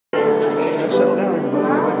settle down, everybody.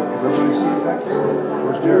 Everybody see it back there?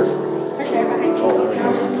 Where's Derek? Oh, there he is.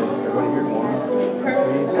 Everybody here, come on.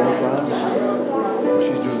 Please, don't cry.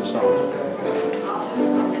 She's doing the song.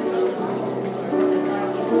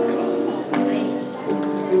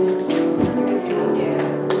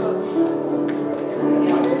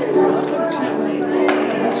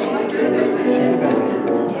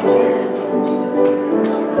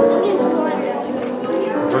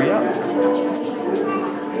 Hurry up.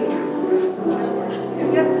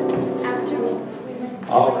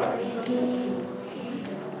 All right.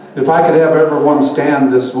 If I could have everyone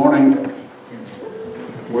stand this morning,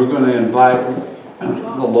 we're going to invite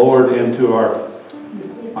the Lord into our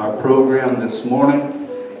program this morning,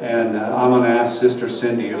 and I'm going to ask Sister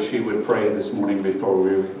Cindy if she would pray this morning before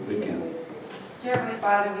we begin. Dear Heavenly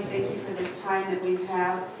Father, we thank you for this time that we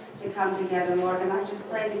have to come together, Lord, and I just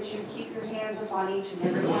pray that you keep your hands upon each and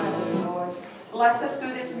every one of us, Lord. Bless us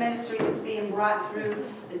through this ministry that's being brought through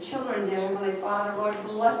the children, dear Heavenly Father, Lord.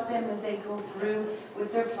 Bless them as they go through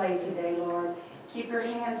with their play today, Lord. Keep your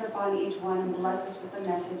hands upon each one and bless us with the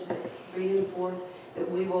message that's breathing forth, that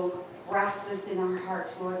we will grasp this in our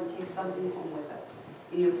hearts, Lord, and take something home with us.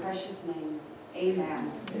 In your precious name,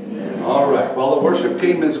 amen. Amen. All right. Well, the worship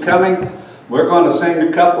team is coming. We're going to sing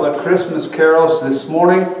a couple of Christmas carols this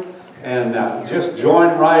morning. And just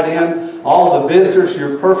join right in. All the visitors,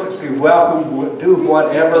 you're perfectly welcome. Do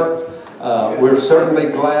whatever. We're certainly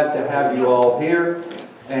glad to have you all here.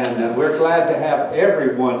 And we're glad to have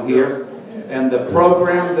everyone here. And the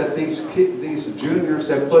program that these juniors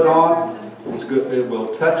have put on is good. It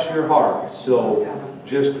will touch your heart. So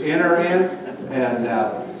just enter in and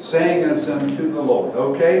sing us unto the Lord.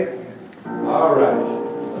 Okay? All right.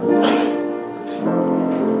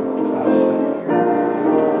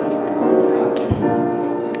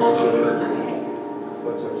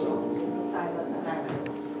 What's our song? Silent.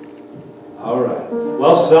 All right.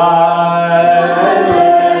 Well, silent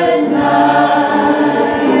night,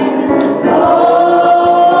 holy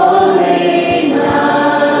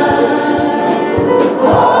night,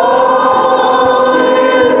 all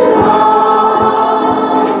is calm,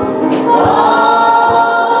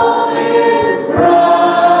 all is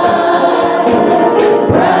bright,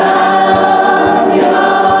 round your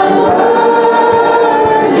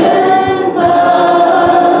virgin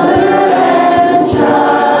mother and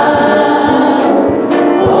child,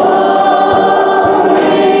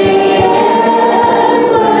 holy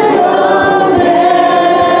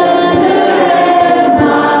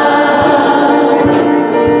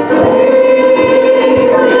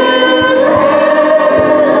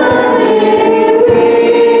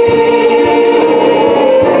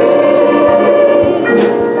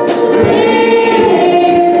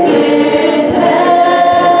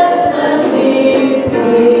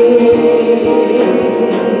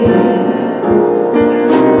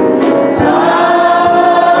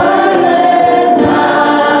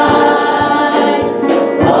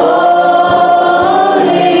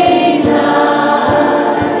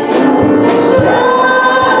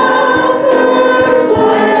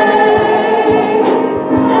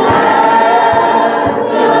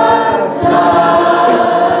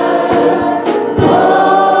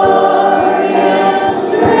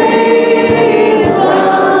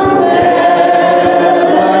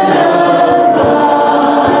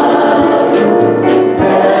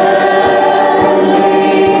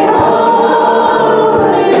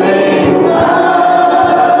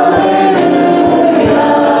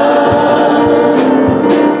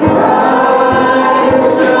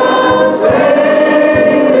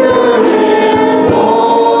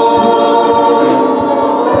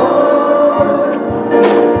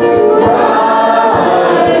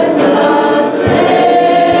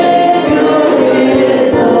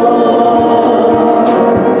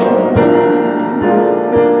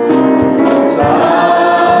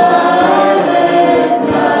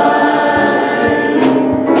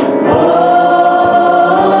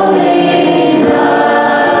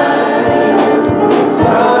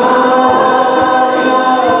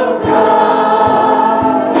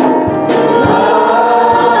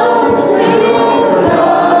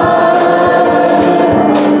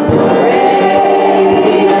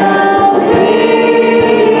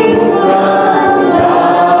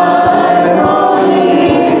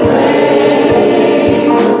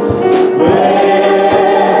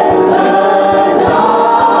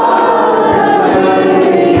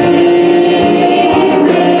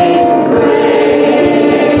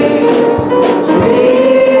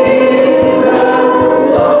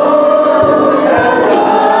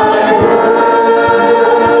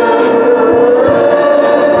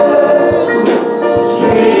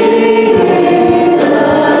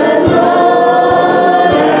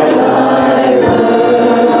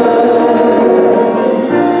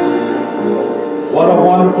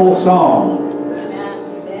wonderful song.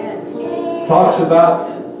 Talks about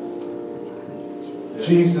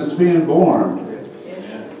Jesus being born.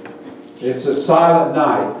 It's a silent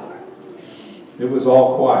night. It was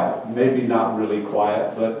all quiet. Maybe not really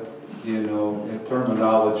quiet, but you know, in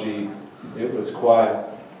terminology, it was quiet.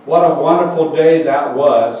 What a wonderful day that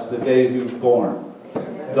was, the day he was born.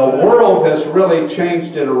 The world has really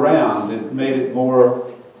changed it around and made it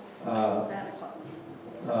more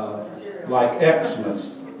like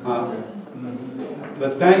Xmas.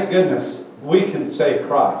 But thank goodness we can say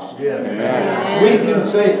Christ. Yes. We can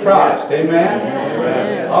say Christ. Amen?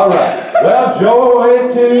 Amen. All right. Well,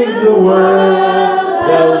 joy to the world,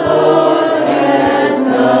 the Lord has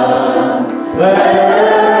come. Let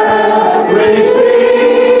earth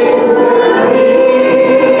receive her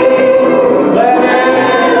King. Let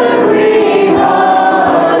every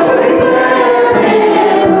heart prepare in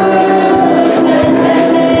room. Let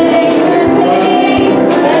nature sing.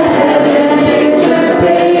 Let nature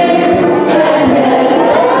sing. Let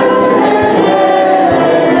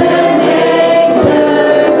nature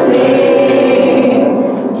sing.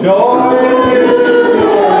 Joy to the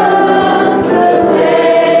world, the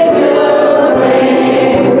Savior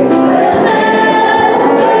reigns. Let men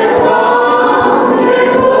their songs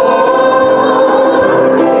immortal.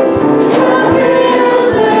 Fill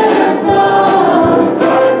their songs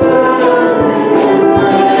by birth and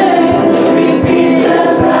flame. Repeat the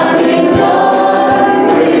sounding joy.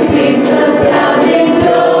 Repeat the sounding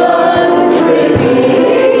joy. Repeat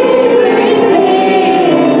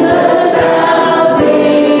the sounding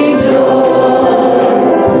joy.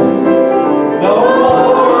 No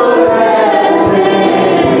more red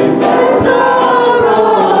sins and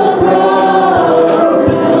sorrows brought.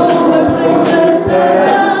 No more sickness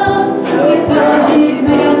found. We burn deep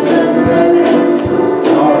in the grave.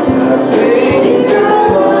 Sing your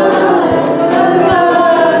love,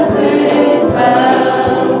 the is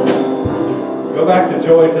found. Go back to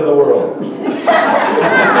joy to the world.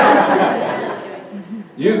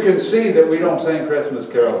 You can see that we don't sing Christmas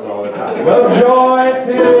carols all the time. Well, joy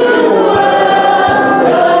to the world,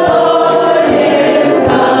 the Lord is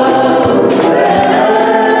come. Let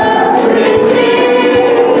earth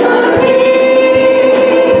receive her King.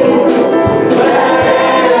 Let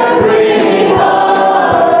every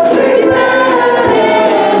heart prepare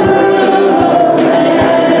in room. Let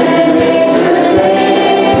heaven and nature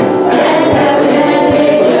sing. Let heaven and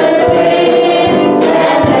nature sing.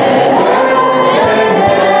 Let heaven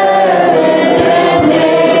and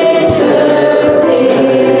nature sing.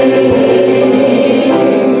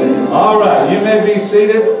 All right, you may be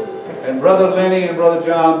seated. And Brother Lenny and Brother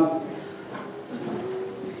John.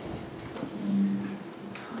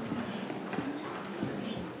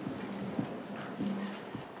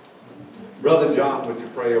 Brother John, would you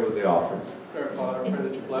pray over the offering? Dear Father, I pray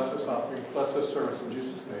that you bless this offering, bless this service in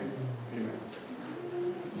Jesus' name. Amen.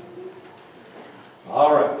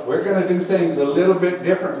 All right, we're going to do things a little bit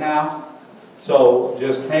different now. So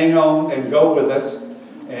just hang on and go with us.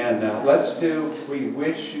 And let's do, we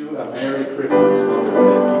wish you a Merry Christmas.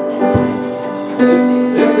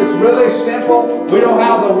 This is really simple. We don't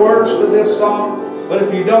have the words to this song. But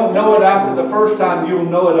if you don't know it after the first time, you'll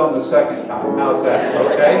know it on the second time. How's that?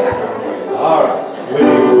 Okay? All right. We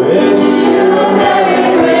wish you a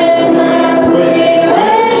Merry Christmas. We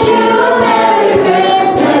wish you a Merry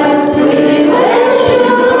Christmas. We wish you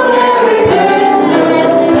a Merry Christmas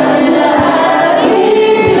and a Happy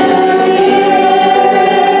New Year.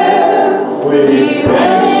 We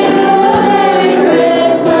wish you a Merry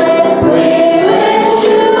Christmas. We wish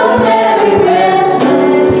you a Merry Christmas.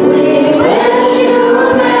 We wish you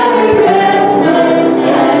a Merry Christmas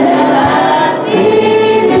and a Happy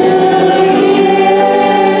New Year.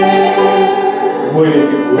 We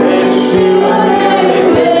wish you a Merry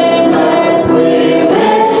Christmas. We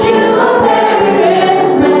wish you a Merry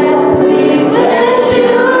Christmas. We wish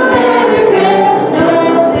you a Merry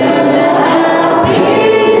Christmas and a Happy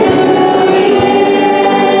New Year.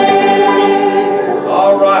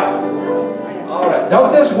 All right. All right.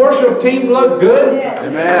 Don't this worship team look good?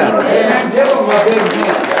 Amen. Amen. Give them a big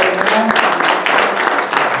hand.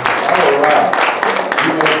 All right.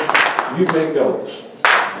 You may go.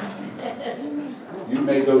 You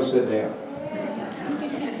may go sit down.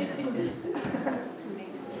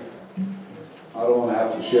 I don't want to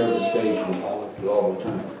have to share the stage with all of you all the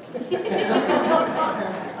time.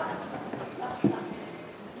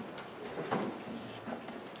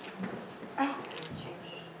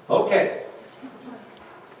 Okay.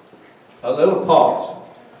 A little pause.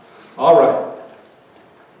 All right.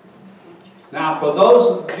 Now, for those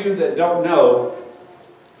of you that don't know,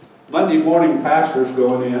 Monday morning pastor's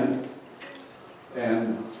going in,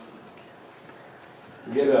 and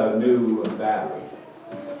get a new battery.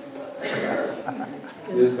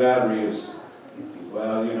 His battery is,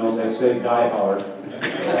 well, you know, they say die hard.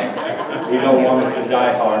 We don't want it to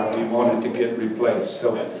die hard. We want it to get replaced.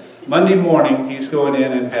 So Monday morning, he's going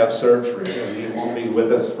in and have surgery, and he won't be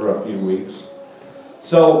with us for a few weeks.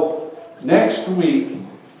 So next week,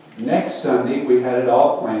 next Sunday, we had it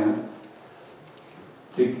all planned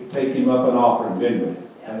to take him up an offering, didn't we?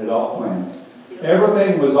 Had it all planned.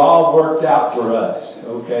 Everything was all worked out for us,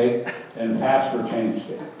 okay? And Pastor changed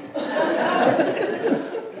it.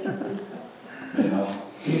 You know,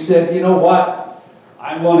 he said, you know what?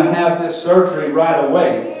 I'm going to have this surgery right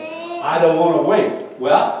away. I don't want to wait.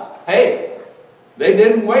 Well, hey, they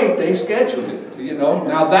didn't wait. They scheduled it, you know.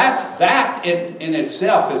 Now that in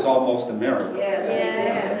itself is almost a miracle.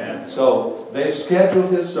 Yes. So they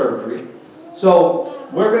scheduled his surgery. So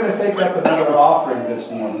we're going to take up another offering this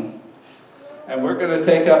morning. And we're going to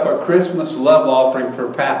take up a Christmas love offering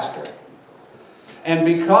for Pastor. And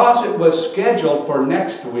because it was scheduled for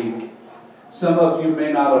next week, some of you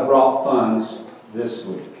may not have brought funds this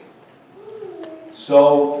week.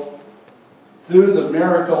 So, through the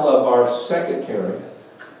miracle of our secretary,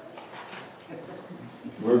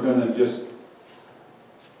 we're going to just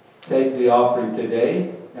take the offering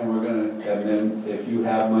today, and we're going to, and then if you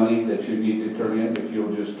have money that you need to turn in, if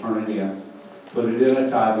you'll just turn it in, put it in a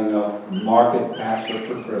tithing of market Pastor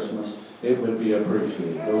for Christmas, it would be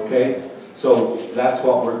appreciated, okay? So that's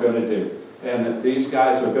what we're going to do. And if these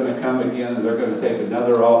guys are going to come again, they're going to take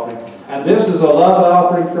another offering. And this is a love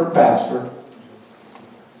offering for Pastor.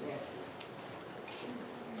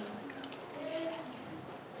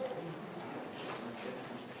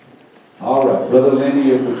 All right, Brother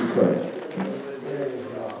Lenny, if would you pray?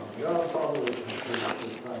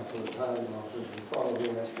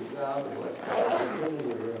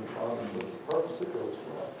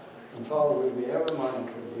 And Father, we be ever mindful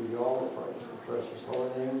to give you all the praise in the precious holy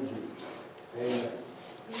name of Jesus. Amen.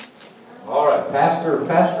 All right, Pastor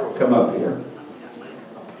will come up here.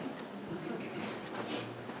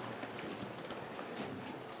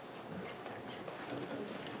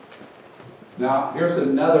 Now, here's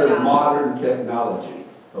another modern technology,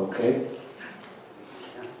 okay?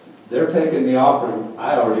 They're taking the offering.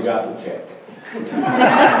 I already got the check.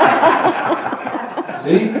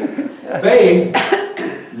 See? Faith,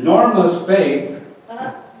 Norma's faith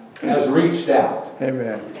has reached out.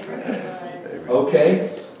 Amen. Okay?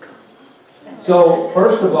 So,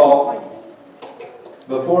 first of all,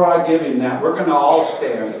 before I give him that, we're going to all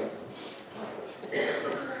stand.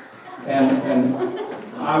 And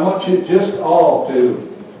I want you just all to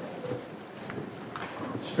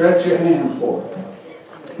stretch your hand forward.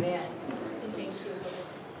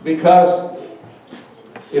 Because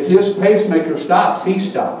if his pacemaker stops, he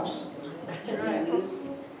stops.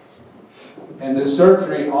 And the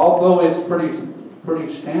surgery, although it's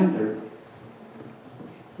pretty standard,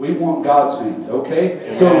 we want God's hand,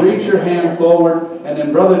 okay? So reach your hand forward, and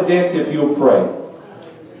then Brother Dick, if you'll pray.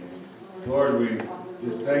 Lord, we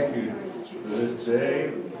just thank you for this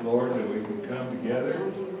day, Lord, that we can come together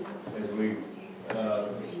as we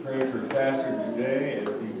pray for Pastor today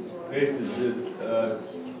as he faces this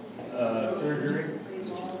surgery.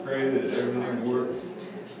 Just pray that everything works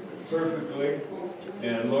perfectly,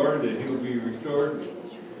 and Lord, that he will be restored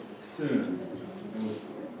soon. And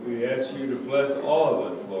we ask you to bless all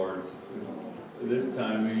of us, Lord, this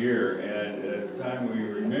time of year, and at the time we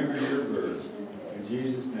remember your birth. In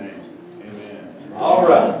Jesus' name, amen. All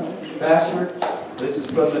right, Pastor, this is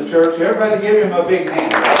from the church. Everybody give him a big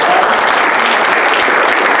hand.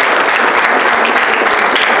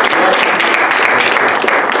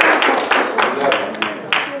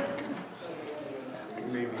 You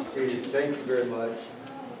may be seated. Thank you very much.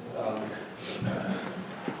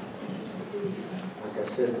 Like I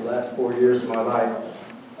said, the last 4 years of my life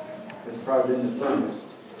has probably been the funnest,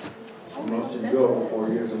 most enjoyable 4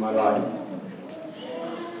 years of my life.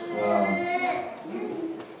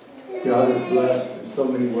 God has blessed in so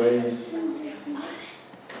many ways,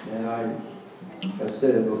 and I have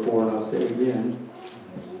said it before and I'll say it again.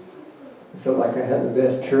 I felt like I had the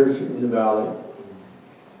best church in the valley,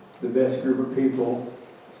 the best group of people,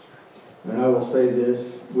 and I will say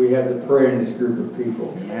this, we have the prayingest group of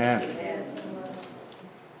people. Amen.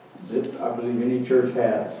 That I believe any church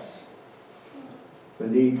has. If a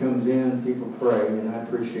need comes in, people pray, and I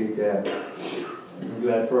appreciate that. I'm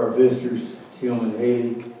glad for our visitors, Tim and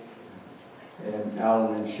Haley, and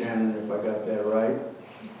Alan and Shannon, if I got that right.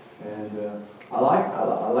 And I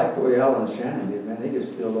like the way Alan and Shannon did, man. They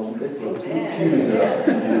just filled two pews up.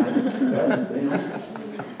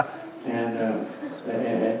 And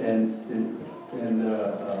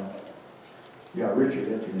Richard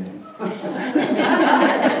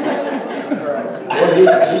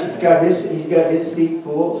he's got his seat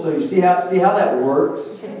full. So you see how that works?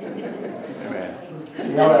 Amen.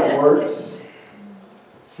 See how that works?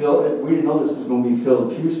 We didn't know this was going to be Phil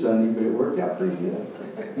the Pew Sunday, but it worked out pretty good.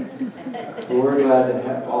 Well, we're glad to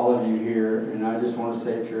have all of you here, and I just want to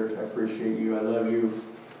say, church, I appreciate you. I love you.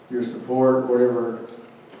 Your support,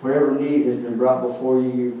 whatever need has been brought before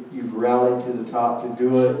you, you've rallied to the top to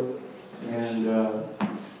do it. And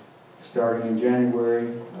starting in January,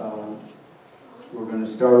 we're going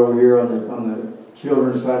to start over here on the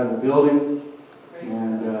children's side of the building,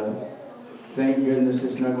 and thank goodness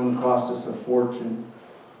it's not going to cost us a fortune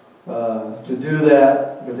to do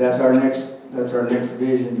that. But that's our next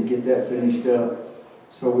vision, to get that finished up,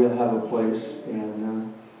 so we'll have a place,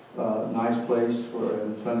 and nice place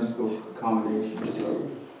for Sunday school accommodation.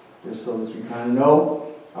 So just so that you kind of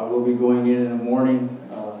know, I will be going in the morning.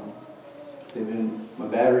 My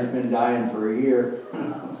battery's been dying for a year.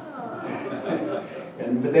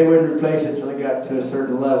 But they wouldn't replace it until it got to a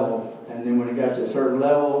certain level. And then when it got to a certain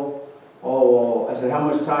level, I said, how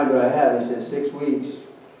much time do I have? They said, 6 weeks.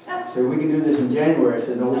 I said, we can do this in January. I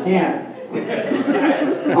said, no, we can't.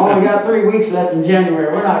 I only got 3 weeks left in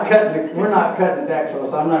January. We're not cutting it that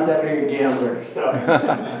close. I'm not that big a gambler. So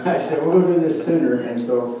I said, we're going to do this sooner. And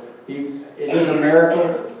so it is a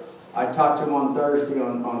miracle. I talked to them on Thursday.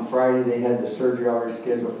 On Friday, they had the surgery already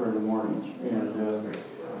scheduled for in the morning. And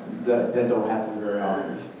that don't happen very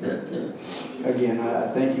often. But, again, I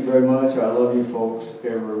thank you very much. I love you folks,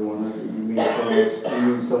 every one of you. You mean so much. You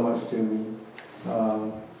mean so much to me.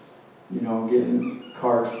 Getting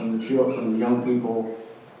cards from the young people,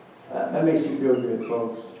 that makes you feel good,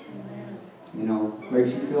 folks.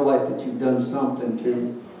 Makes you feel like that you've done something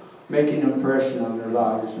to make an impression on their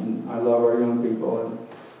lives. And I love our young people.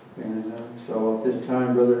 And so at this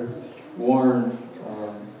time, Brother Warren,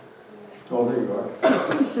 there you are.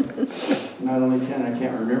 Not only I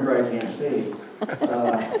can't remember, I can't say. But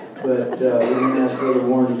we're going to ask Brother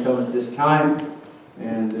Warren to come at this time,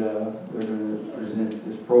 and we're going to present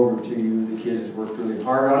this program to you. The kids have worked really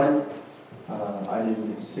hard on it. I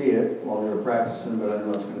didn't get to see it while they were practicing, but I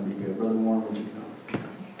know it's going to be good. Brother Warren, would you come?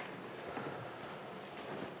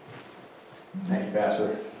 Thank you,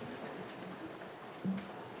 Pastor.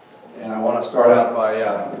 And I want to start out by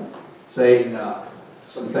saying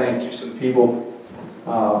some thanks to some people,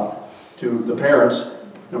 to the parents,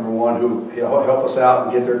 number one, who help us out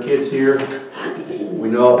and get their kids here. I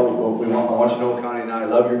want you to know, Connie and I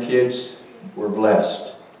love your kids. We're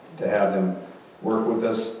blessed to have them work with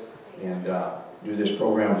us and do this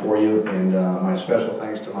program for you. And my special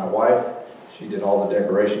thanks to my wife. She did all the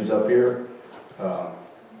decorations up here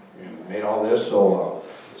and made all this so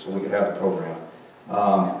we could have the program.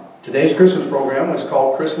 Today's Christmas program is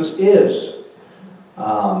called Christmas Is.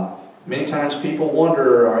 Many times people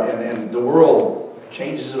wonder, and the world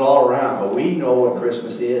changes it all around, but we know what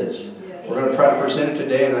Christmas is. We're going to try to present it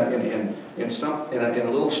today in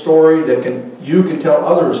a little story that you can tell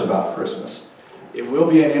others about Christmas. It will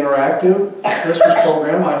be an interactive Christmas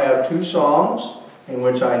program. I have 2 songs in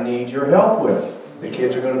which I need your help with. The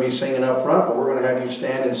kids are going to be singing up front, but we're going to have you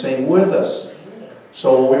stand and sing with us.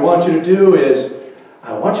 So what we want you to do is,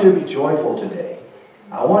 I want you to be joyful today.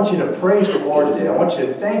 I want you to praise the Lord today. I want you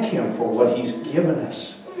to thank Him for what He's given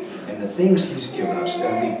us, and the things He's given us,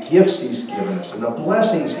 and the gifts He's given us, and the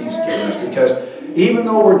blessings He's given us. Because even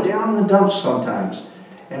though we're down in the dumps sometimes,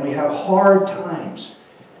 and we have hard times,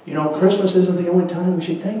 Christmas isn't the only time we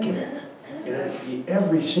should thank Him.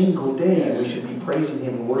 Every single day we should be praising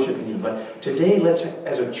Him and worshiping Him. But today,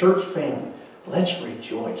 as a church family, let's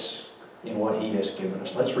rejoice in what He has given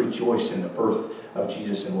us. Let's rejoice in the birth of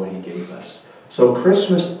Jesus and what He gave us. So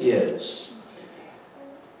Christmas is.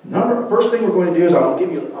 First thing we're going to do is I'm going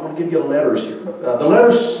to give you letters here. The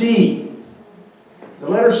letter C. The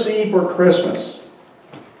letter C for Christmas.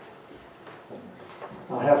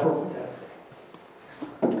 I'll have her with that.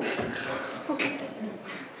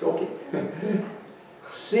 It's okay.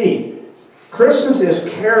 C. Christmas is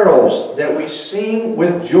carols that we sing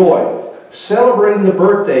with joy, celebrating the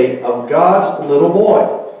birthday of God's little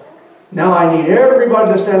boy. Now I need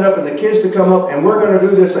everybody to stand up and the kids to come up, and we're going to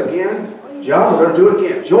do this again. John, we're going to do it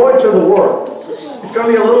again. Joy to the world. It's going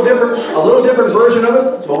to be a little different version of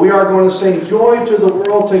it, but we are going to sing Joy to the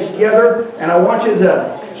World together. And I want you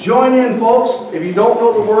to join in, folks. If you don't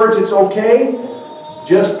know the words, it's okay.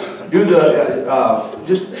 Just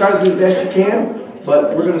just try to do the best you can.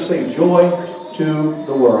 But we're going to sing Joy to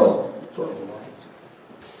the World.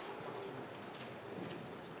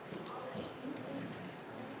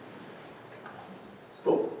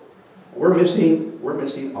 We're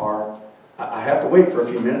missing our I have to wait for a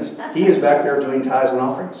few minutes. He is back there doing tithes and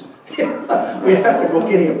offerings. We have to go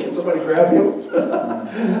get him. Can somebody grab him?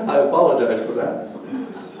 I apologize for that.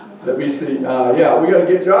 Let me see. Yeah, we got to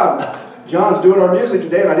get John. John's doing our music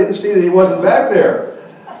today, and I didn't see that he wasn't back there.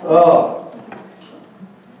 Oh.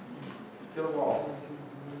 Get them all.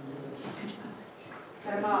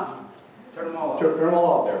 Turn them off. Turn them all off. Turn them all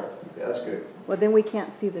off there. Yeah, that's good. Well, then we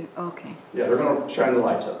can't see the, okay. Yeah, they're going to shine the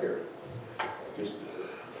lights up here. Just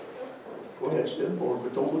go ahead, spin forward,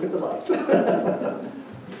 but don't look at the lights.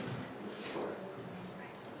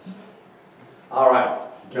 All right.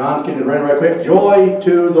 John's getting it ready right quick. Joy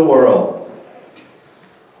to the world.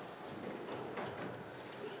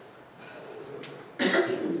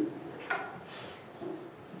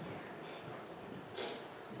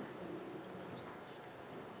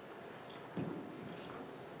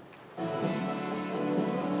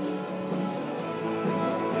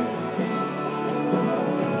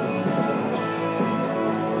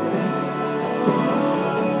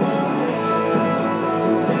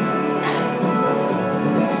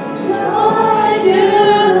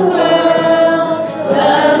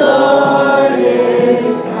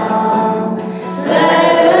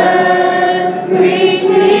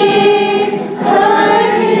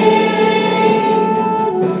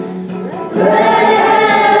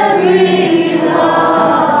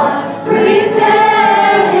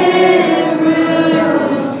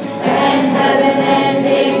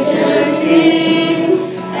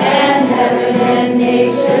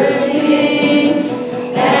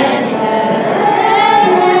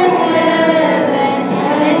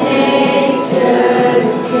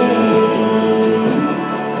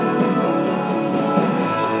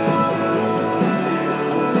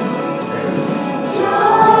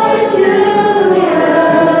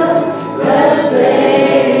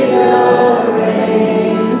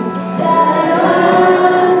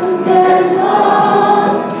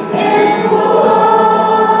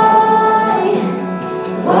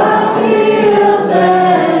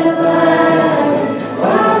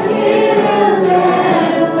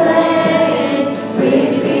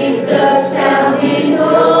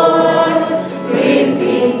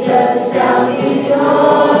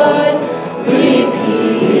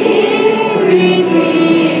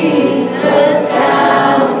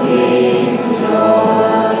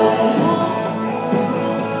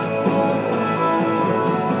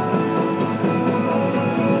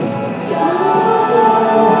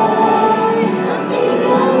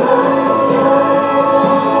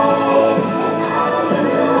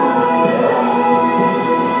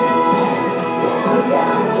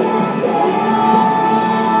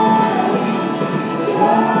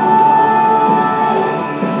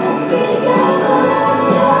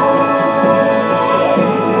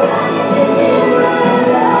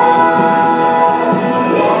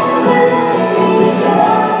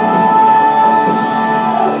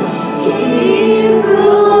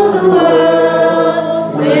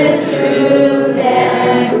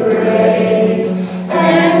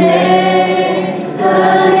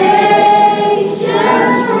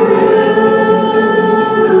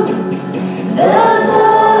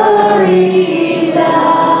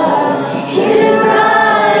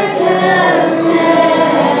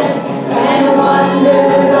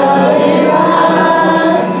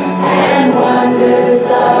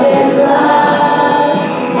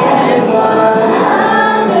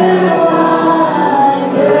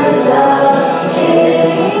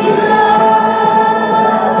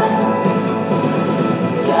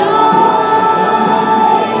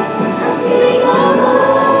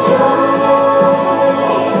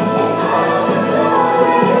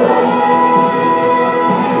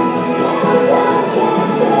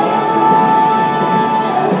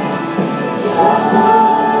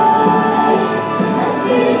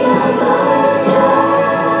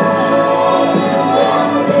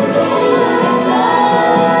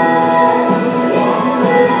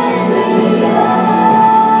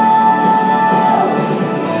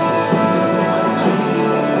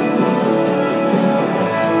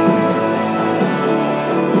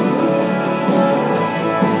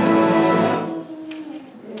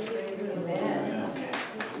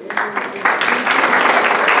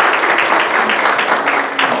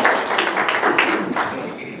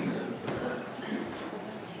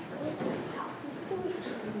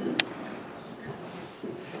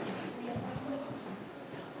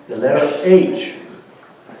 The letter H.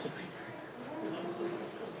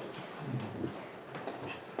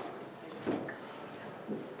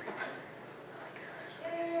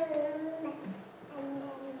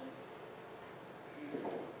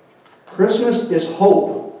 Christmas is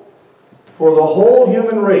hope for the whole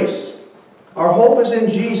human race Our hope is in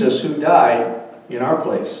Jesus who died in our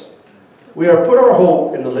place. We are put our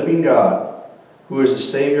hope in the living God, who is the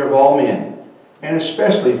Savior of all men, and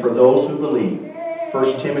especially for those who believe.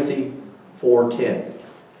 1 Timothy 4:10.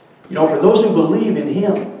 You know, for those who believe in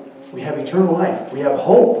Him, we have eternal life. We have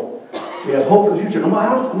hope. We have hope in the future. No matter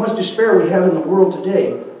how much despair we have in the world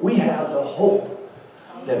today, we have the hope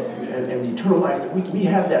that, and the eternal life. That we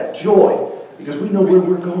have that joy because we know where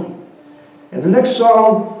we're going. And the next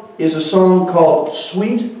song is a song called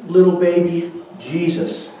Sweet Little Baby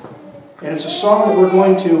Jesus. And it's a song that we're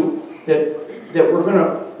going to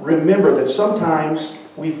remember that sometimes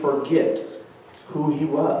we forget who He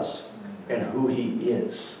was and who He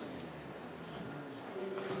is.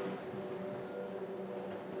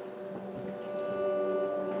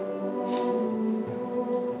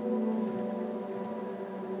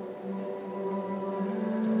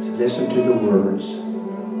 So listen to the words.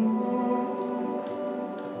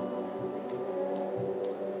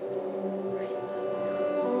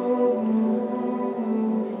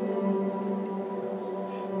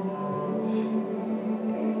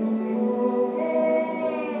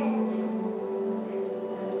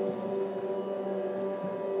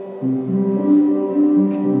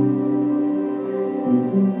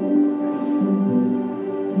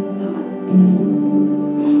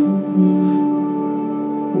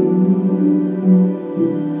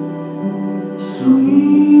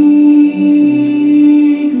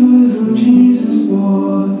 Sweet little Jesus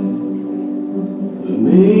boy, we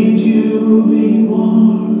made you be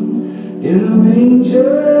born in a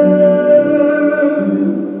manger.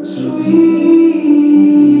 Sweet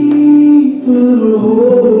little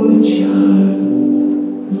holy child,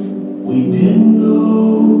 we didn't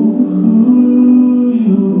know who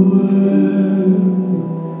you were.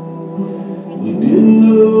 We didn't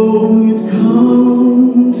know you'd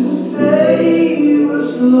come to save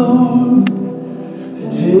us, Lord, to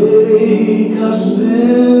take our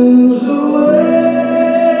sins away.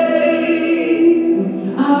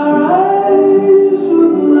 Our eyes were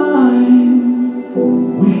blind,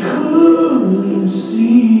 we couldn't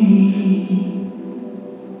see.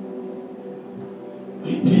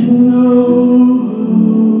 We didn't know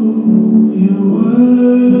who you were.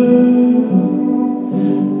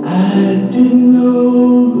 I didn't know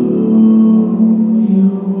who you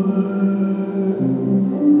were.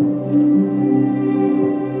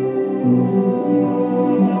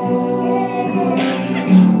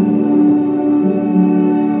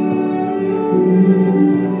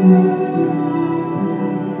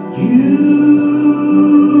 You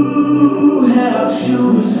have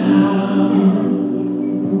shown us how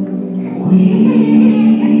we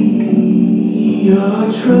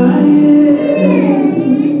are trying.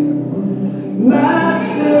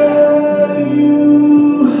 Master,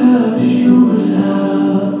 you have shown us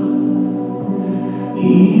how,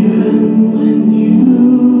 even when you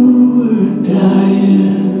were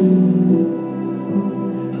dying.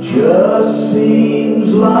 Just seems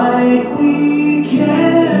like we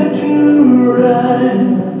can't do right.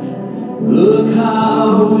 Look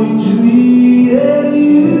how we treated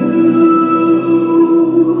you.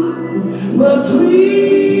 But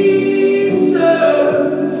please, sir,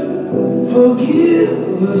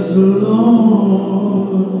 forgive us,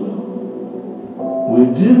 Lord. We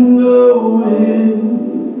didn't know it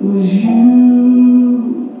was you.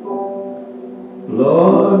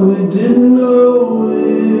 Lord, we didn't know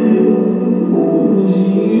it was you.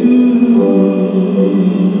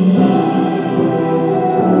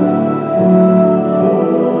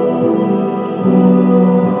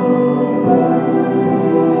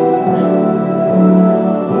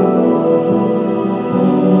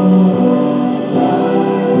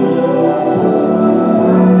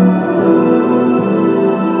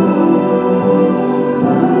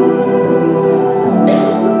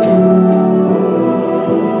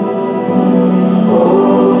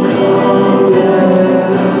 Oh,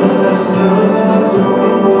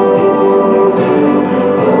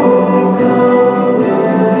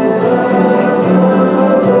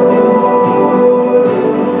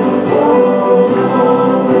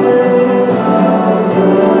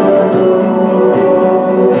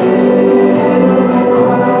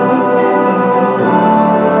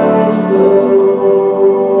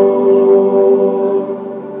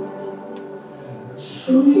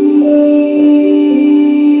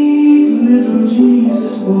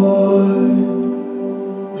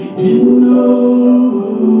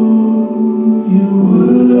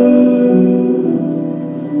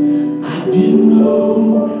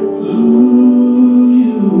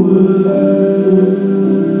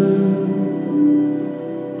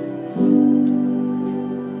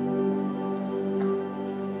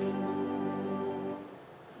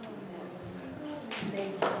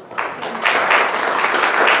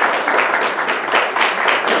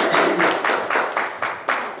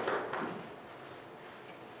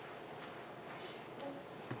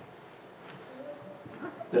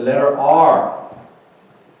 letter R.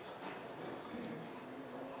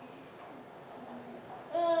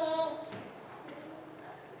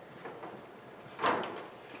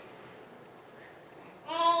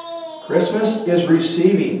 Christmas is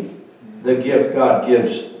receiving the gift God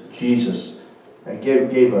gives Jesus. That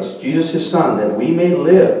gave us Jesus, His Son, that we may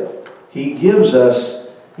live. He gives us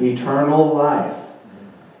eternal life.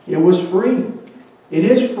 It was free. It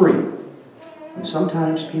is free. And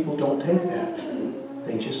sometimes people don't take that.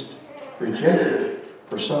 They just reject it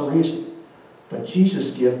for some reason. But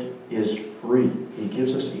Jesus' gift is free. He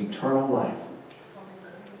gives us eternal life.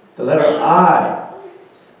 The letter I.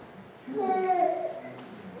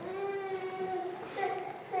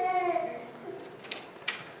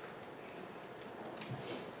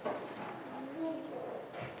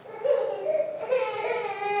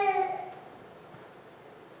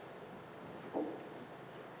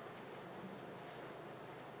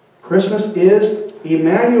 Christmas is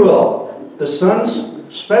Emmanuel, the Son's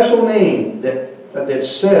special name that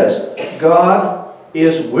says God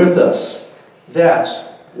is with us. That's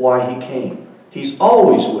why He came. He's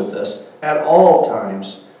always with us at all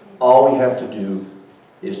times. All we have to do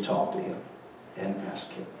is talk to Him and ask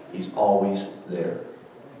Him. He's always there.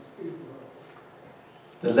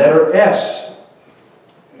 The letter S.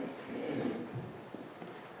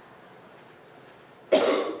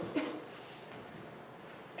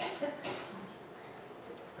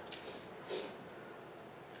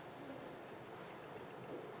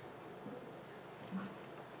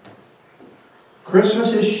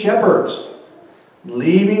 Christmas is shepherds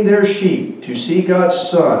leaving their sheep to see God's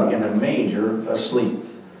Son in a manger asleep.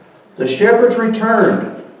 The shepherds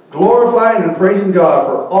returned, glorifying and praising God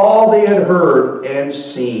for all they had heard and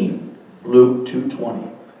seen. Luke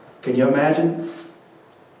 2:20. Can you imagine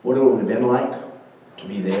what it would have been like to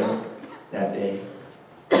be there that day,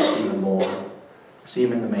 to see Him born, see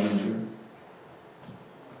Him in the manger?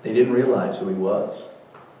 They didn't realize who He was.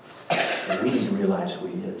 And we need to realize who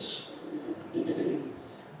He is.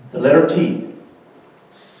 The letter T.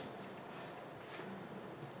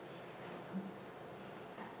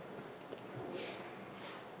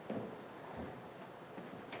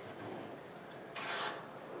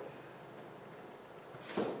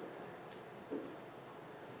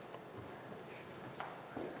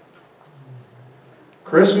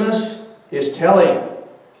 Christmas is telling,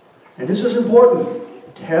 and this is important,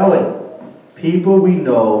 telling people we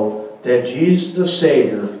know that Jesus the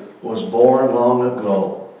Savior was born long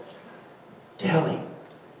ago. Telling.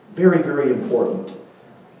 Very, very important.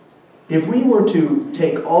 If we were to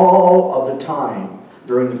take all of the time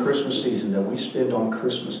during the Christmas season that we spend on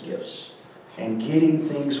Christmas gifts and getting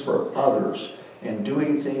things for others and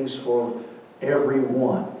doing things for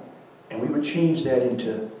everyone, and we would change that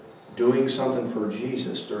into doing something for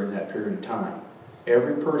Jesus during that period of time,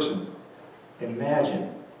 every person,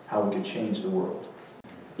 imagine how we could change the world.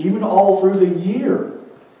 Even all through the year,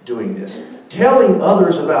 doing this. Telling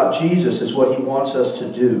others about Jesus is what He wants us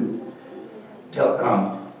to do.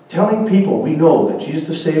 Telling people we know that Jesus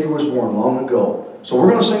the Savior was born long ago. So we're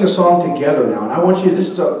going to sing a song together now. And I want you, this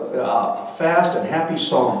is a fast and happy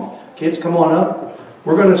song. Kids, come on up.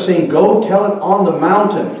 We're going to sing Go Tell It on the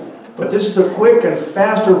Mountain. But this is a quick and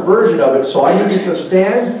faster version of it. So I need you to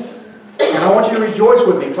stand. And I want you to rejoice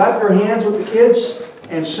with me. Clap your hands with the kids.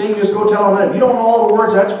 And sing, just Go Tell It. If you don't know all the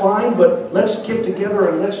words, that's fine, but let's get together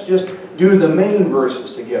and let's just do the main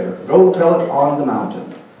verses together. Go Tell It on the Mountain.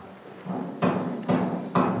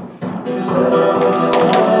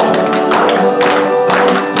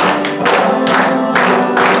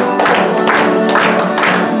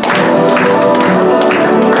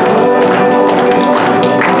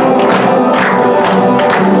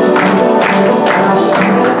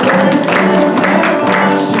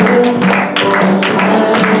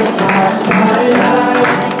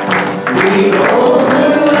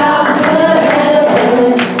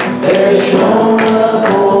 There's shone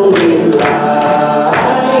a holy light.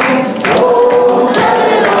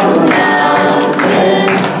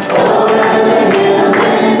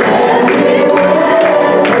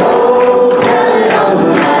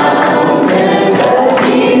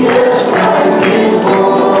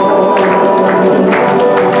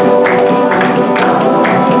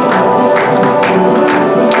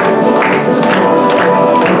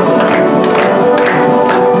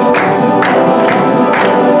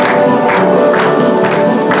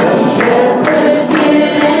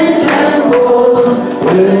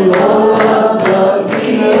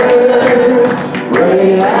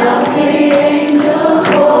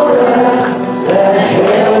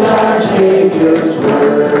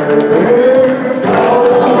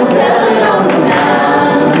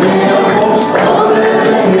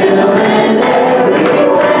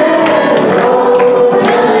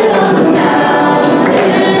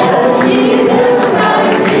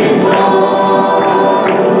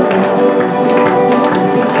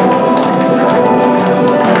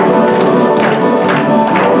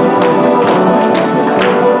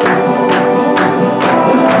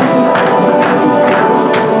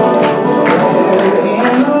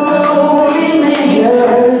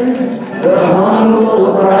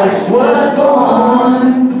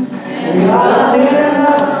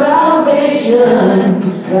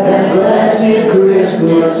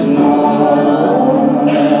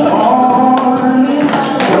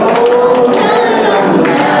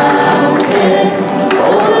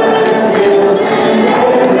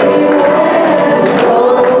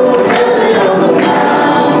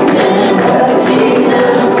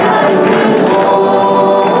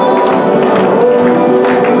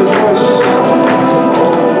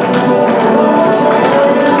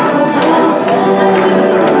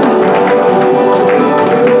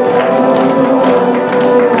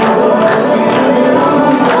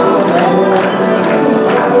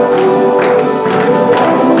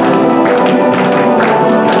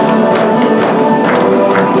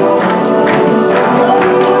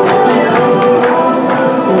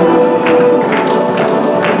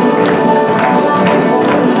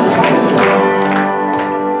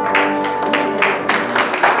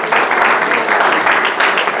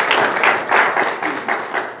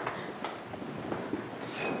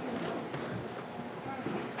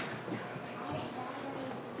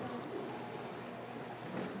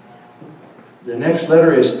 The next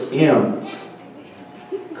letter is M.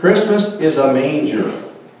 Christmas is a manger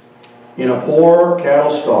in a poor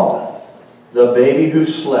cattle stall. The baby who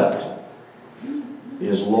slept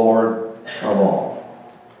is Lord of all.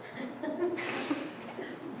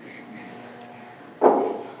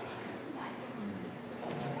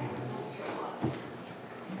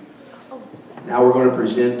 Now we're going to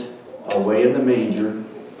present Away in the Manger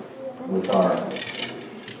with our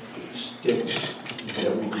sticks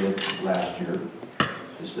that we did last year.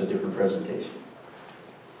 This is a different presentation.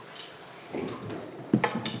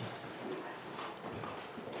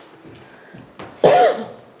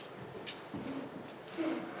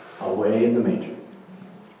 Away in the Manger.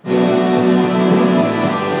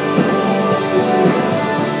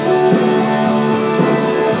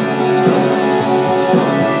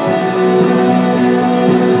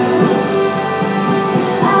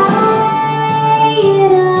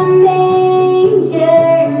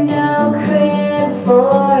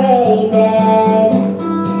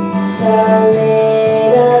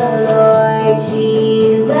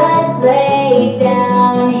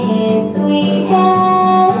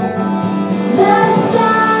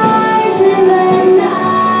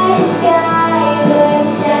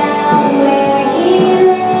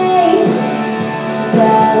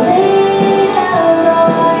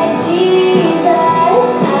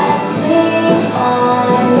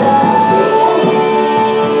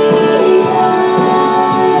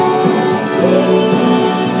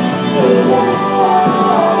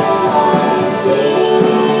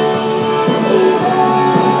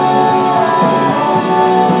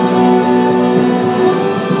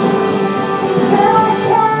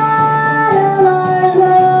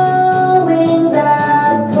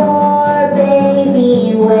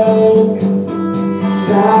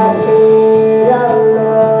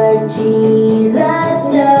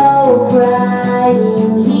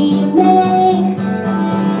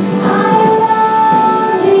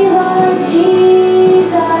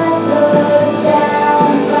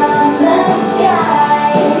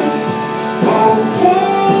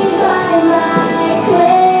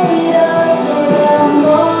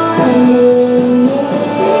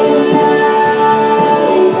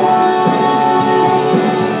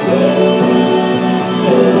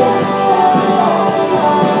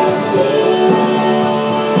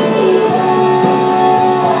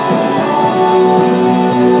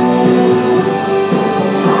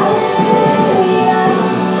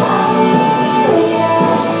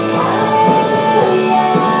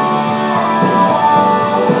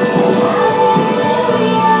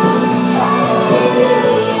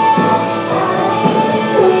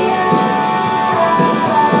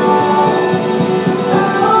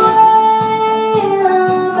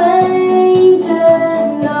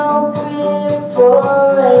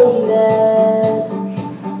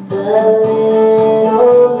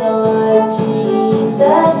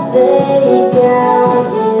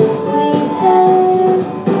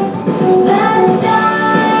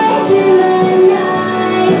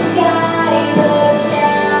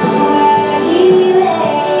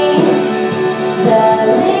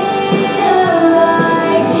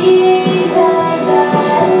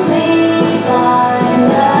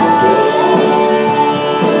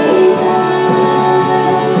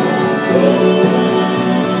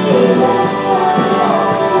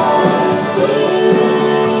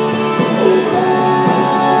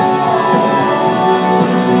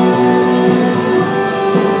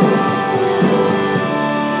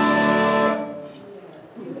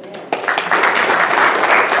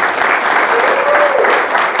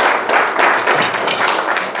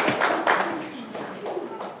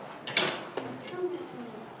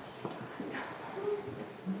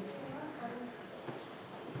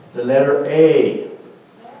 The letter A.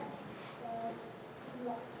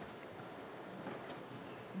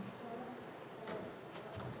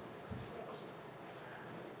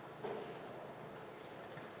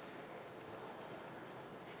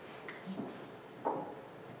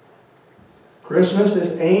 Christmas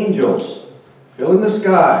is angels filling the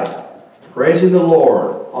sky, praising the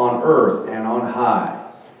Lord on earth and on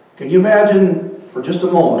high. Can you imagine for just a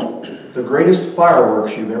moment the greatest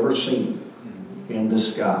fireworks you've ever seen in the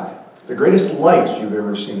sky? The greatest lights you've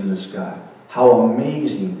ever seen in the sky. How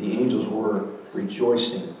amazing the angels were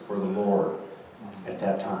rejoicing for the Lord at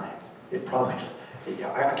that time. It probably,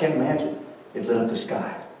 I can't imagine. It lit up the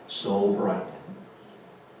sky so bright.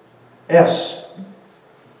 S.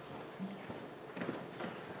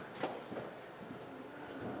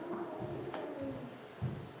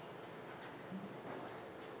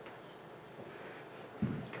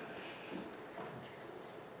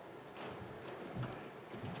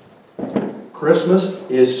 Christmas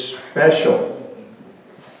is special.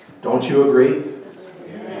 Don't you agree?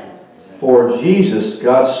 For Jesus,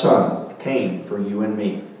 God's Son, came for you and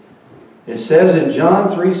me. It says in John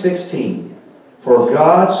 3:16, for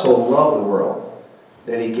God so loved the world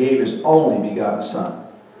that he gave his only begotten Son,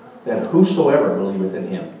 that whosoever believeth in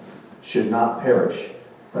him should not perish,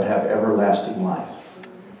 but have everlasting life.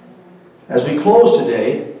 As we close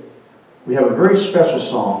today, we have a very special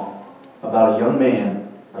song about a young man,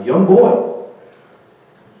 a young boy.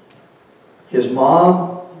 His mom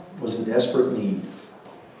was in desperate need,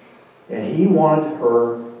 and he wanted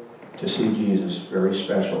her to see Jesus, very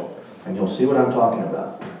special. And you'll see what I'm talking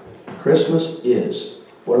about. Christmas is,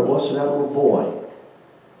 what it was to that little boy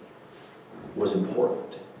was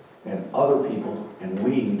important. And other people, and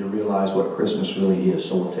we need to realize what Christmas really is.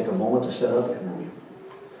 So we'll take a moment to set up and review.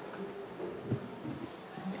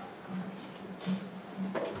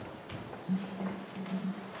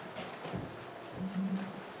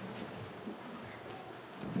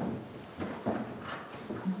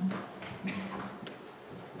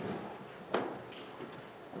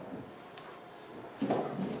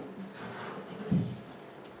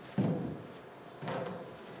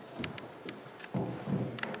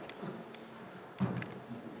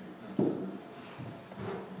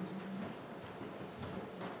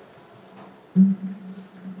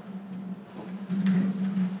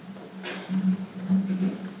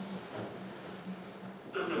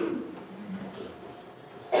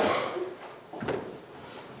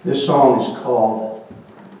 This song is called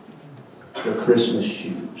The Christmas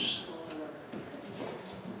Shoes.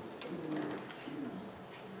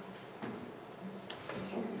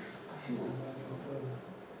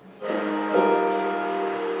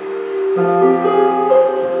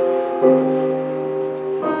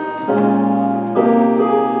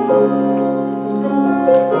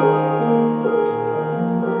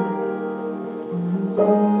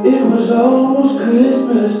 It was almost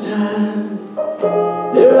Christmas time.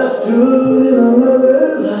 There I stood in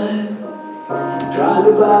another line, trying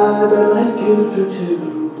to buy that last gift or two.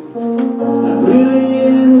 Not really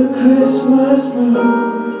in the Christmas mood.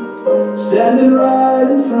 Standing right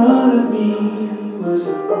in front of me was a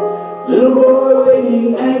little boy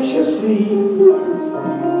waiting anxiously,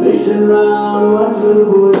 pacing around like little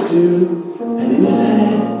boys do. And in his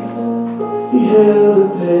hands he held a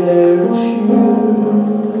pair of shoes.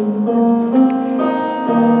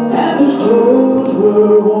 And his clothes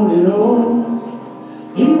were worn and old.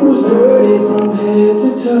 He was dirty from head to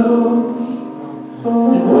toe.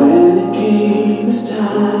 And when it came his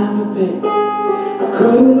time to pay, I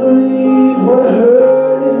couldn't believe what I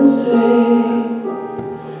heard him say.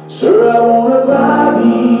 Sir, I want to buy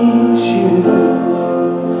these shoes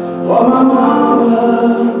for my mama,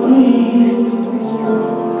 please.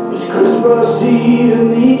 It's Christmas Eve and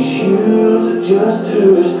these shoes are just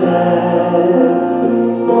her size.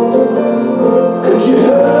 Could you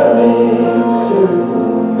hurry, sir?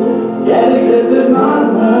 Daddy says there's not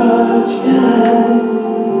much time.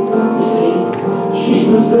 You see, she's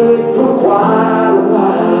been sick for quite a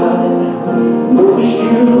while, and I know these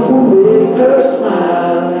shoes will make her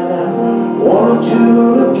smile. And I want her to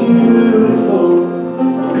look beautiful.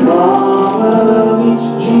 Mama meets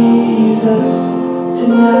Jesus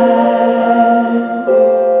tonight.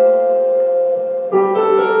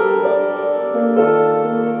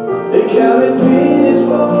 They counted pennies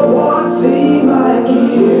for what seemed like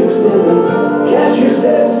years. Then the cashier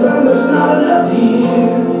said, son, there's not enough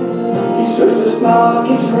here. He searched his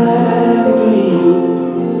pockets frantically.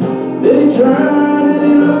 Then he turned and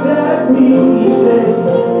he looked at me. He said,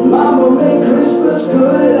 Mama made Christmas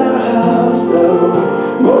good at our house,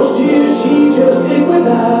 though most years she just did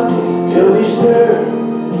without. Tell me, sir,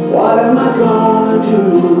 what am I gonna do?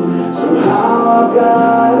 Somehow I've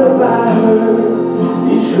gotta buy her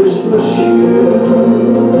these Christmas shoes.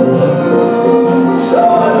 So I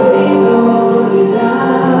laid the money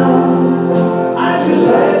down. I just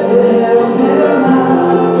had to help him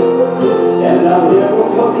out. And I'll never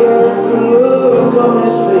forget the look on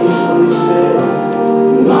his face when he said,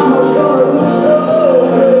 Mama's gonna look so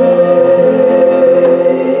great.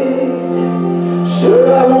 Sure,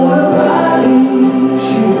 I wanna buy these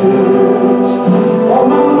shoes for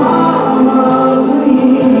my mama,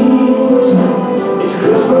 please. It's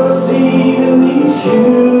Christmas Eve and these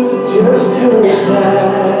shoes are just her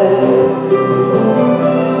size.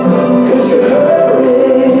 Could you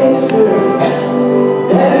hurry, sir?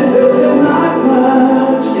 Daddy says there's not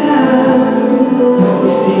much time.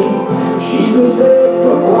 You see, she's been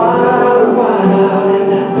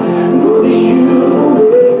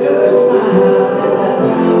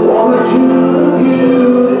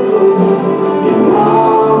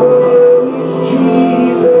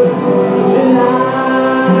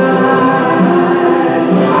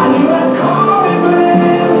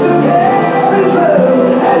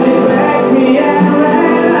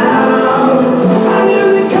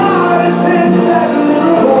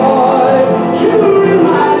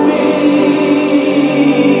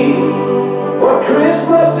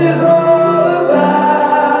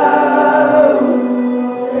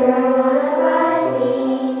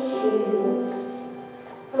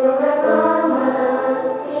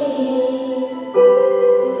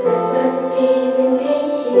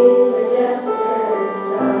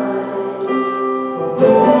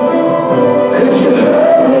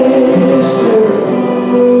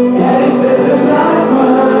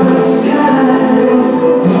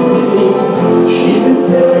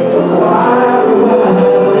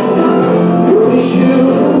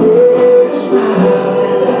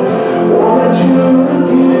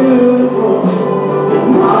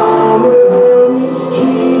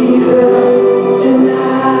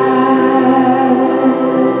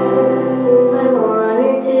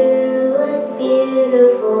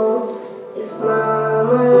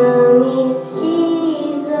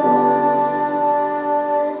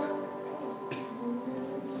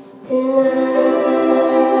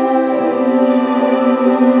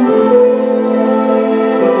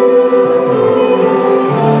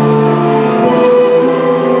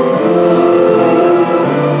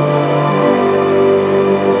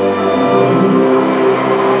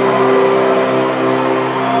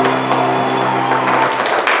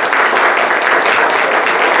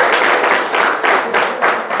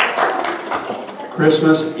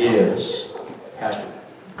Christmas is. Pastor.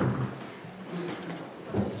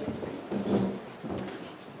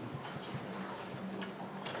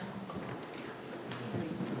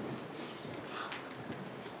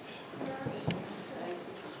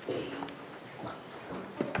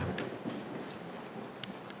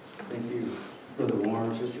 Thank you, Brother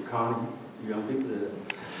Warren, Sister Connie, you young people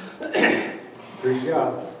that great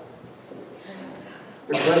job.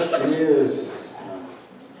 The question is,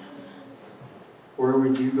 where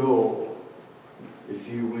would you go if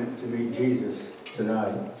you went to meet Jesus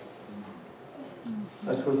tonight?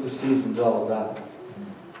 That's what the season's all about.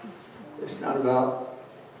 It's not about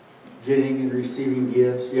getting and receiving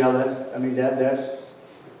gifts. Yeah, that's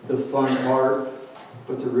the fun part,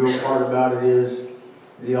 but the real part about it is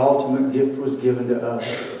the ultimate gift was given to us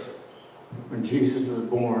when Jesus was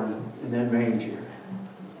born in that manger.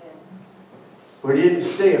 But he didn't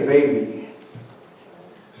stay a baby.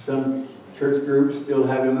 Some church groups still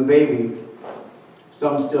have him a baby.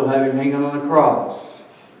 Some still have him hanging on a cross.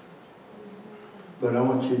 But I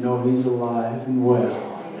want you to know he's alive and well.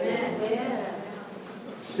 Amen.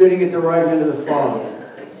 Sitting at the right hand of the Father,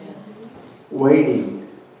 waiting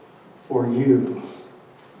for you.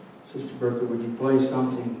 Sister Bertha, would you play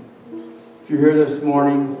something? If you're here this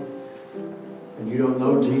morning and you don't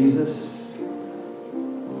know Jesus,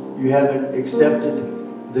 you haven't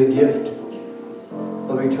accepted the gift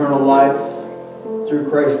of eternal life through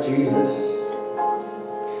Christ Jesus,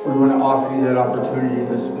 we want to offer you that opportunity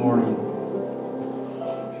this morning.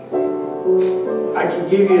 I can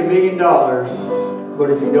give you $1 million, but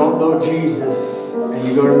if you don't know Jesus and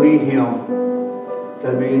you go to meet him,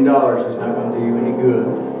 that $1 million is not going to do you any good.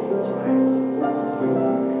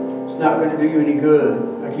 It's not going to do you any good.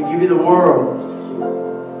 I can give you the world,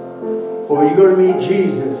 but when you go to meet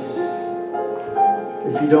Jesus,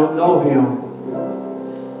 if you don't know him,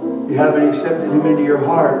 you haven't accepted him into your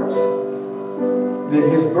heart, then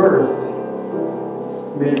his birth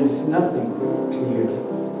means nothing to you.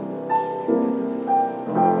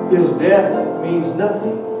 His death means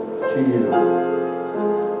nothing to you.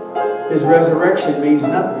 His resurrection means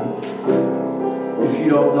nothing if you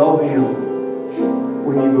don't know him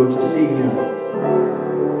when you go to see him.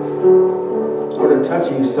 What a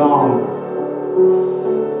touching song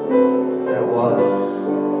that was.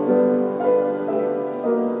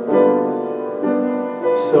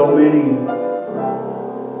 So many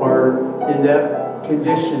are in that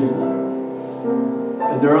condition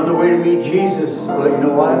and they're on the way to meet Jesus, but you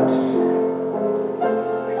know what?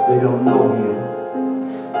 They don't know him.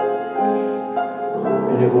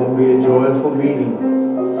 And it won't be a joyful meeting.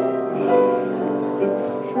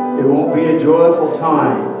 It won't be a joyful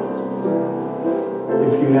time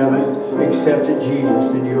if you haven't accepted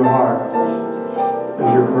Jesus into your heart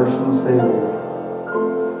as your personal Savior.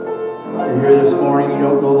 You're here this morning, you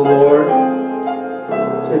don't know the Lord.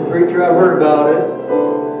 Say, preacher, I've heard about it.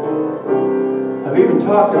 I've even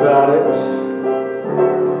talked about it.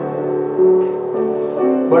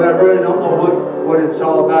 But I really don't know what it's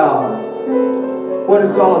all about. What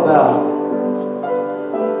it's all about.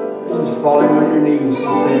 Just falling on your knees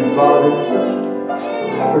and saying, Father,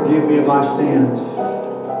 forgive me of my sins.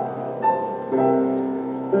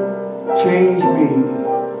 Change me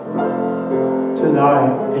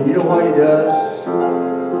tonight. And you know what he does?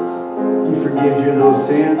 He forgives you those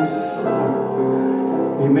sins.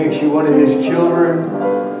 He makes you one of his children.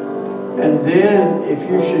 And then, if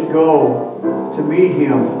you should go to meet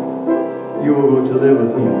him, you will go to live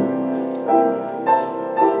with him.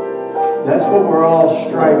 That's what we're all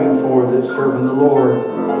striving for, that's serving the Lord,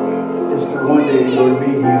 is to one day go to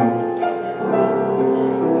meet him.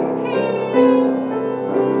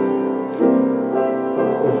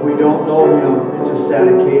 If we don't know him, it's a sad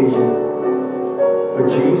occasion. But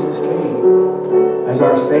Jesus came as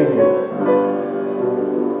our Savior.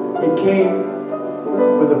 He came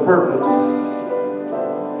with a purpose.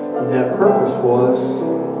 And that purpose was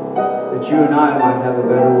that you and I might have a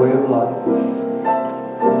better way of life.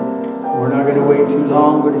 We're not going to wait too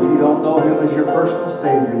long, but if you don't know him as your personal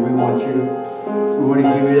Savior, we want to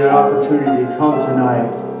give you that opportunity to come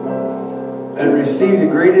tonight and receive the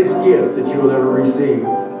greatest gift that you will ever receive.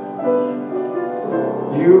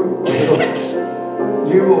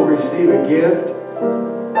 You will receive a gift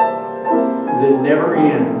that never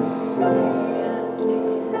ends.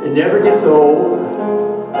 It never gets old.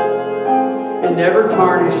 It never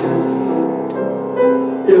tarnishes.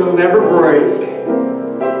 It'll never break.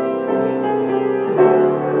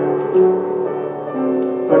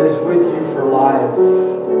 But it's with you for life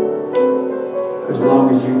as long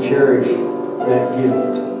as you cherish that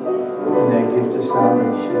gift and that gift of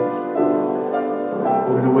salvation.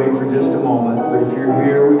 We're going to wait for just a moment, but if you're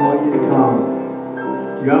here, we want you to come.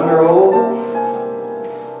 Young or old,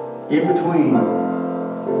 in between,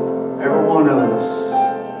 every one of us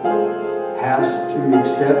has to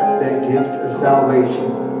accept that gift of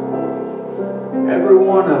salvation. Every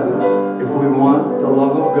one of us, if we want the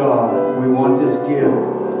love of God, we want this gift,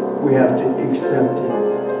 we have to accept it.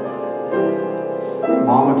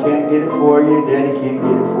 Mama can't get it for you, Daddy can't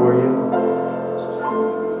get it for you.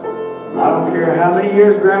 I don't care how many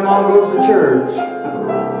years Grandma goes to church. I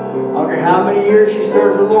don't care how many years she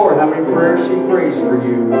serves the Lord, how many prayers she prays for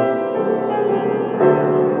you.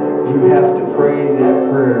 You have to pray that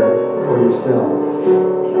prayer for yourself.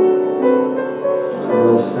 It's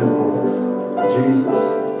real simple. Jesus,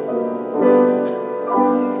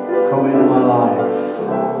 come into my life.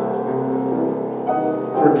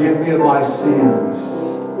 Forgive me of my sins.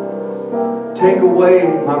 Take away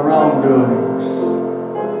my wrongdoings.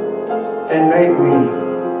 And make me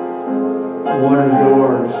one of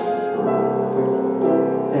yours.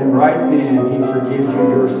 And right then, He forgives you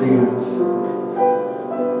your sins.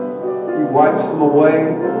 He wipes them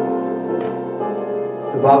away.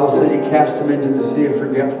 The Bible said He cast them into the sea of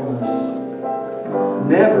forgetfulness,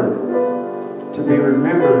 never to be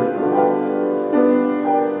remembered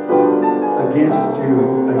against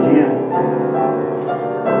you again.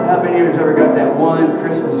 How many of you have ever got that one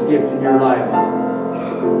Christmas gift in your life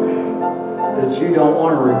that you don't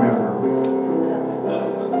want to remember?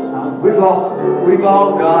 We've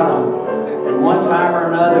all got them. At one time or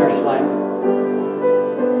another, it's like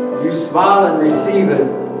you smile and receive it,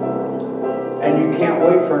 and you can't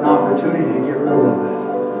wait for an opportunity to get rid of it.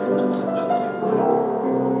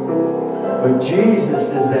 But Jesus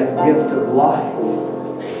is that gift of life.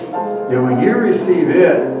 And when you receive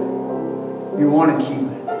it, you want to keep it.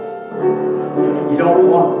 You don't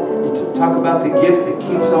want, you talk about the gift that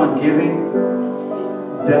keeps on giving.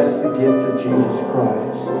 That's the gift of Jesus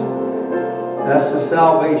Christ. That's the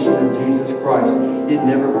salvation of Jesus Christ. It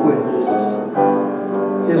never quits.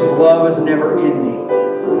 His love is never ending.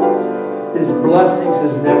 His blessings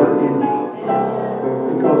is never ending.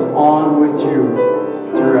 It goes on with you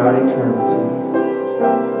throughout eternity.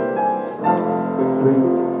 We've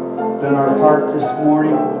done our part this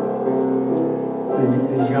morning.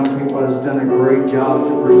 These young people has done a great job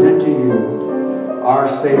to present to you our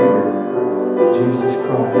Savior, Jesus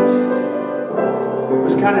Christ. It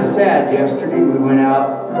was kind of sad yesterday. We went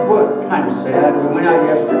out. What? Kind of sad. We went out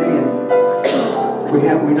yesterday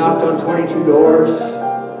and we knocked on 22 doors,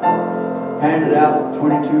 handed out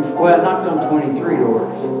 22. Well, knocked on 23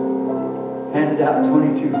 doors, handed out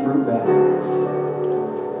 22 fruit baskets.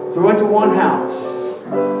 So we went to one house,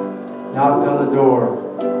 knocked on the door,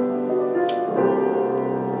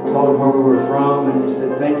 told them where we were from, and he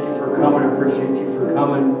said, "Thank you for coming. I appreciate you for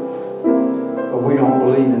coming, but we don't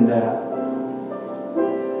believe in that.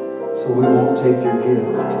 So we won't take your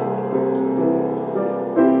gift."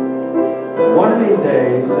 One of these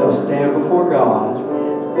days, they'll stand before God,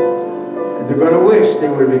 and they're going to wish they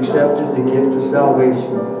would have accepted the gift of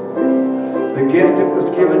salvation. The gift that was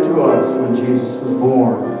given to us when Jesus was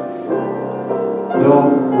born.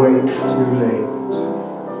 Don't wait too late.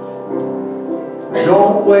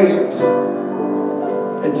 Don't wait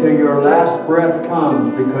until your last breath comes,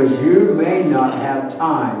 because you may not have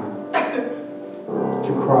time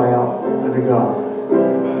to cry out unto God.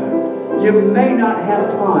 You may not have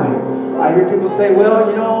time. I hear people say,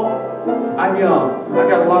 "Well, you know, I'm young. I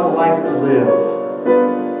got a lot of life to live."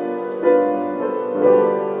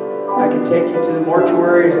 I can take you to the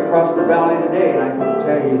mortuaries across the valley today, and I can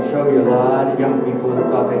tell you and show you a lot of young people that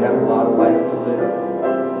thought they had a lot of life to live.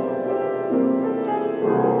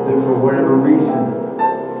 That for whatever reason,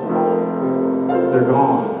 they're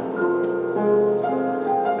gone.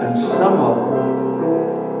 And some of them,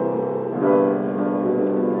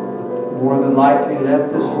 more than likely,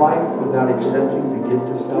 left this life without accepting the gift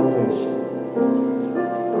of salvation.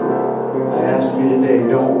 I ask you today,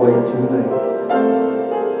 don't wait too late.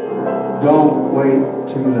 Don't wait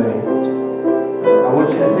too late. I want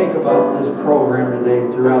you to think about this program today,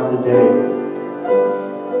 throughout the day.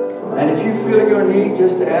 And if you feel your need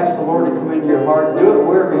just to ask the Lord to come into your heart, do it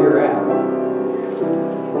wherever you're at.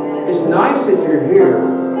 It's nice if you're here.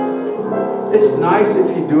 It's nice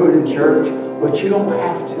if you do it in church, but you don't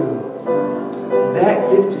have to. That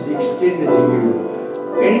gift is extended to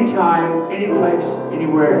you anytime, any place,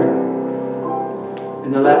 anywhere.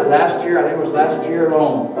 In the last year, I think it was last year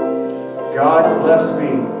alone, God blessed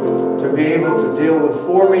me to be able to deal with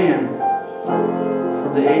 4 men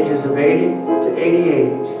from the ages of 80 to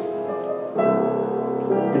 88.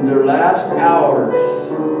 In their last hours,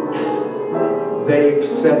 they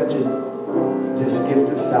accepted this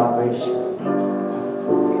gift of salvation.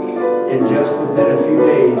 And just within a few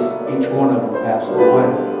days, each one of them passed away.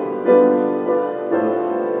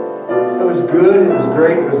 It was good, it was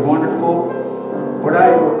great, it was wonderful. But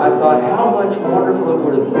I thought how much wonderful it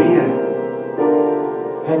would have been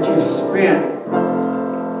had you spent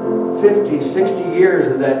 50, 60 years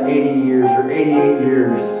of that 80 years or 88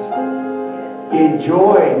 years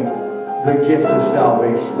enjoying the gift of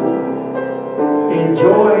salvation,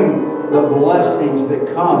 enjoying the blessings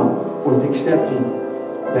that come with accepting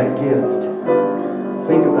that gift.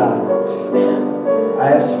 Think about it. I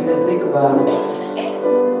ask you to think about it.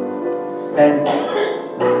 And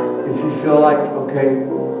if you feel like, okay,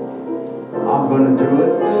 I'm going to do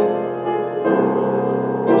it,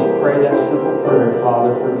 just pray that simple prayer.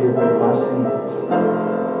 Father, forgive me my sins.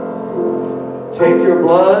 Take your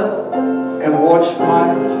blood and wash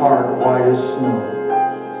my heart white as snow.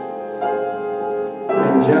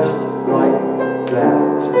 And just like that,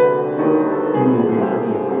 you will be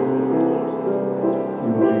forgiven. You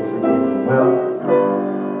will be forgiven. Well,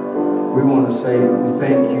 we want to say we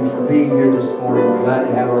thank you for being here this morning. We're glad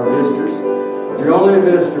to have our visitors. You're only a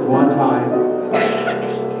visitor one time.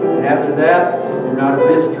 And after that, you're not a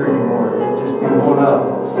visitor anymore. You'll just be one of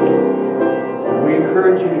us. And we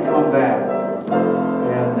encourage you to come back.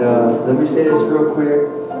 And let me say this real quick.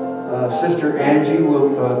 Sister Angie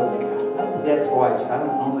will... I did that twice. I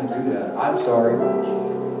don't normally do that. I'm sorry.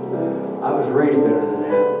 I was raised better than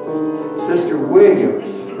that. Sister Williams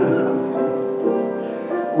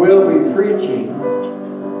will be preaching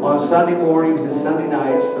on Sunday mornings and Sunday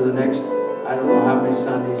nights for the next, I don't know how many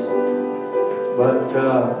Sundays, but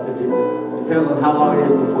it depends on how long it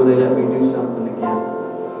is before they let me do something again.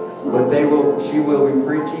 But she will be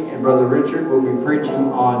preaching, and Brother Richard will be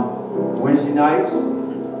preaching on Wednesday nights.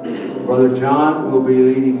 Brother John will be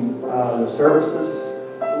leading the services.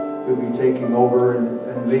 He'll be taking over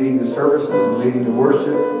and leading the services and leading the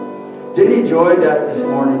worship. Did you enjoy that this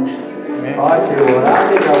morning? Oh, I tell you what, I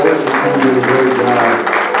think our worship team did a great job.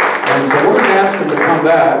 And so we're going to ask them to come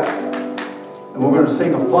back, and we're going to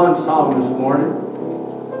sing a fun song this morning.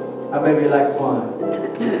 How many of you like fun?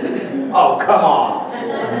 Oh, come on.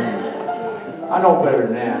 I know better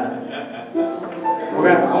than that. We're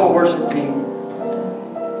going to have a worship team.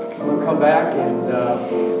 We'll come back and,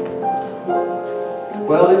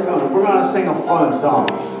 well, we're going to sing a fun song.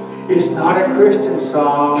 It's not a Christian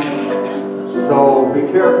song, so be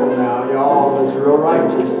careful now, y'all. It's real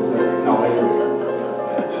righteous. No, it isn't.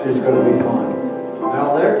 It's going to be fun.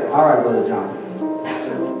 Now there? All right, Brother John.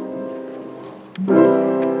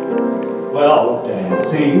 Well,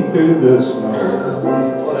 dancing through the snow.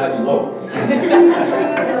 Well, that's low.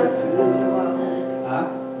 Huh?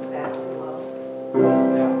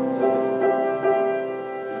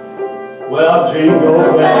 Well, jingle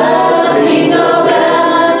bells, jingle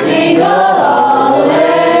bells, jingle all the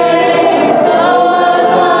way. Oh, what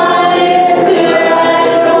fun it is to ride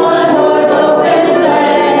in a one-horse open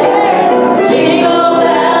sleigh. Jingle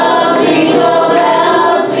bells, jingle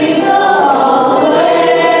bells, jingle all the way.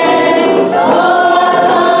 Oh, what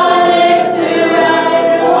fun it is to ride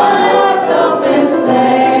in a one-horse open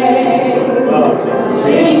sleigh.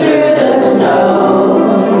 Sing through the snow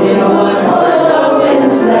in a one-horse open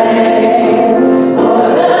sleigh.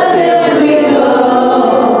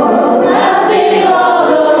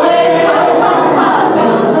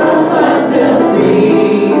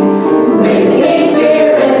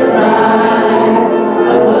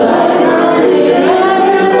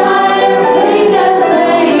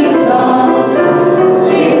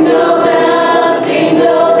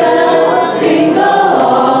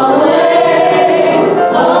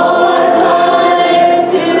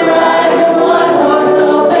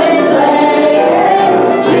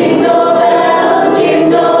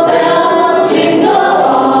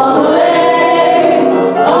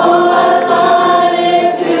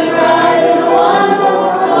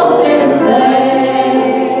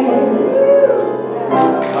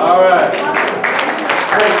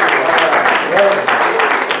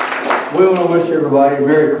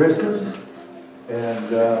 Merry Christmas, and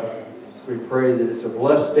we pray that it's a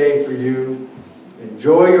blessed day for you.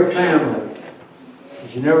 Enjoy your family,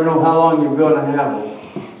 because you never know how long you're going to have them.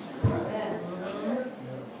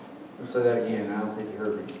 I'll say that again. I don't think you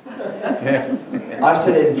heard me. I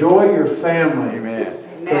said enjoy your family,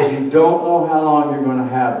 because you don't know how long you're going to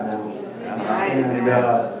have them.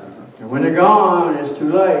 And when they're gone, it's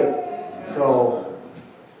too late. So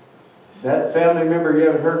that family member you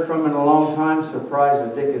haven't heard from in a long time, surprise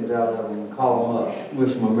the dickens out of them and call them up.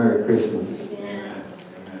 Wish them a Merry Christmas.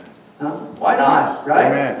 Huh? Why not, right?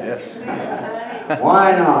 Amen, yes.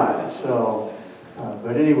 Why not? So,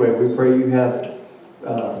 But anyway, we pray you have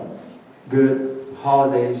good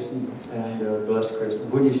holidays and blessed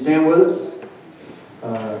Christmas. Would you stand with us?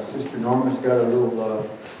 Sister Norma's got a little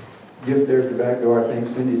gift there at the back door. I think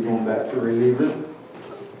Cindy's going back to relieve her.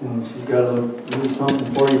 And she's got a little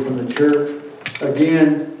something for you from the church.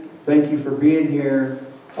 Again, thank you for being here.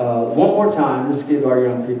 One more time, let's give our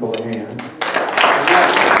young people a hand.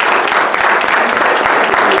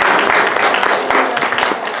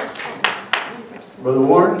 Brother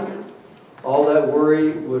Warren, all that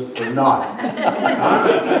worry was for naught.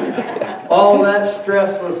 All that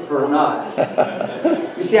stress was for naught.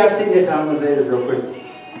 You see, I've seen this, I'm going to say this real quick.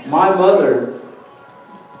 My mother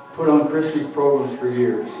put on Christmas programs for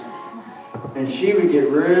years. And she would get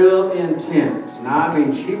real intense. Now, I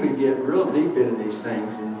mean, she would get real deep into these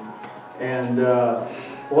things. And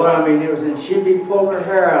what I mean, it was, and she'd be pulling her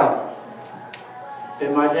hair out.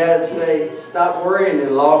 And my dad would say, stop worrying,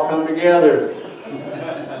 it'll all come together.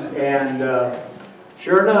 And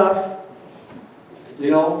sure enough,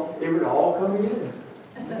 you know, it would all come together.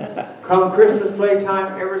 Come Christmas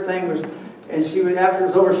playtime, everything was, and she would, after it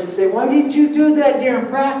was over, she'd say, why didn't you do that during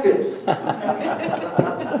practice?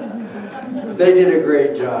 They did a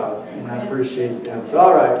great job, and I appreciate them. So,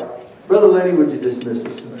 all right. Brother Lenny, would you dismiss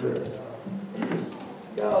us in prayer?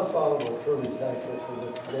 God, Father, we're truly thankful for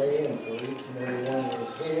this day and for each and every one that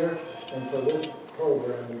is here and for this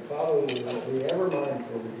program. And Father, we will be ever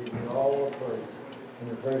mindful to give you all the praise. In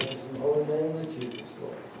the precious and holy name of Jesus,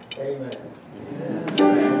 Lord. Amen.